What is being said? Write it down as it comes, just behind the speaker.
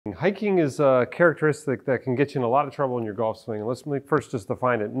Hiking is a characteristic that can get you in a lot of trouble in your golf swing. And let's first just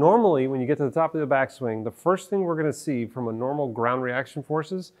define it. Normally, when you get to the top of the backswing, the first thing we're going to see from a normal ground reaction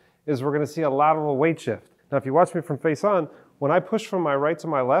forces is we're going to see a lateral weight shift. Now, if you watch me from face on, when I push from my right to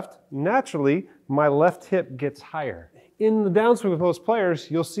my left, naturally, my left hip gets higher. In the downswing with most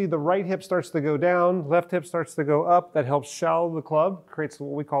players, you'll see the right hip starts to go down, left hip starts to go up. That helps shallow the club, creates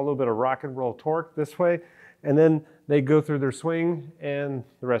what we call a little bit of rock and roll torque this way. And then they go through their swing and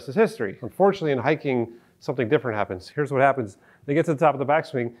the rest is history. Unfortunately, in hiking, something different happens. Here's what happens. They get to the top of the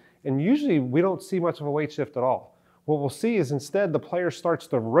backswing, and usually we don't see much of a weight shift at all. What we'll see is instead the player starts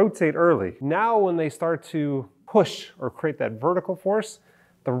to rotate early. Now when they start to push or create that vertical force,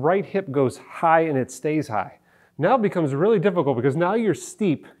 the right hip goes high and it stays high. Now it becomes really difficult because now you're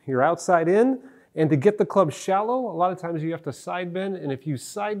steep, you're outside in, and to get the club shallow, a lot of times you have to side bend, and if you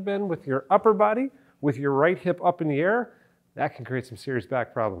side bend with your upper body, with your right hip up in the air, that can create some serious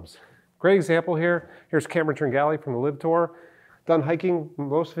back problems. Great example here. Here's Cameron Tringale from the Live Tour. Done hiking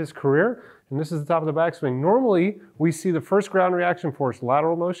most of his career, and this is the top of the backswing. Normally, we see the first ground reaction force,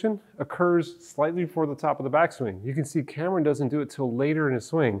 lateral motion, occurs slightly before the top of the backswing. You can see Cameron doesn't do it till later in his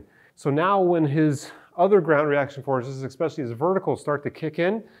swing. So now when his other ground reaction forces, especially his verticals, start to kick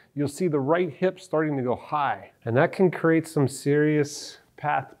in, you'll see the right hip starting to go high. And that can create some serious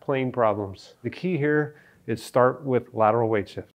path plane problems. The key here is start with lateral weight shift.